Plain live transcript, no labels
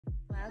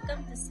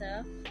welcome to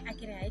serve a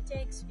creative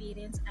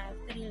experience. I have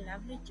three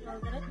lovely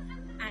children.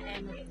 I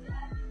am a brew.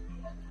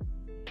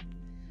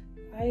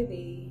 Hi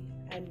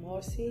there, I'm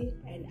Marcy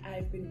and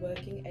I've been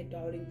working at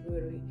Darling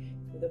Brewery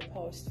for the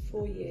past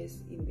 4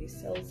 years in the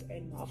sales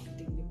and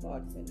marketing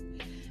department.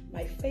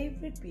 My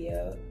favorite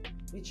beer,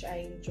 which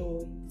I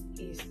enjoy,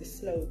 is the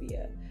slow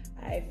beer.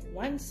 I have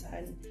one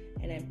son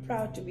and I'm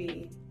proud to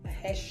be a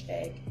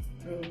hashtag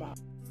Brew mom.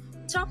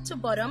 Top to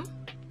bottom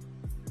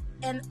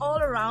and all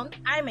around,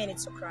 I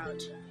manage a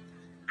crowd.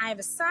 I have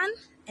a son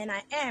and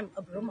I am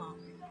a brew mom.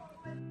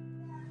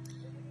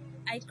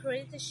 I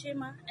create the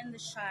shimmer and the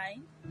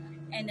shine,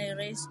 and I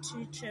raise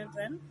two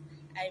children.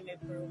 I'm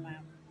a brew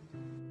mom.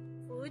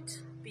 Food,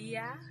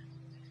 beer,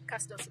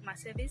 customer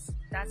service,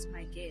 that's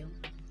my game.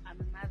 I'm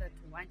a mother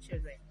to one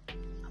children.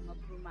 I'm a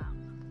brew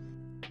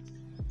mom.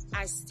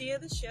 I steer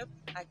the ship,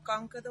 I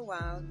conquer the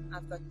world.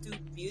 I've got two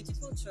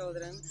beautiful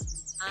children.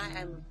 I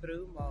am a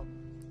brew mom.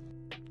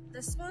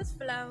 The smooth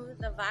flow,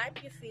 the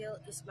vibe you feel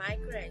is my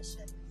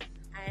creation.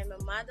 I am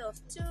a mother of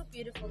two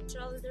beautiful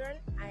children.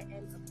 I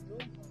am a brew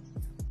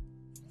mom.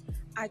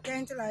 I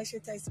tantalize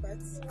your taste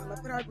buds. I'm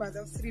a proud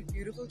mother of three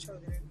beautiful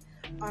children.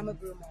 I'm a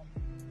brew mom.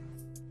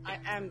 I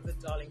am the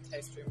Darling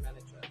Taste Room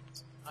manager.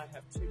 I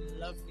have two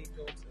lovely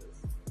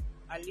daughters.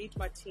 I lead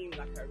my team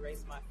like I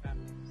raise my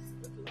family.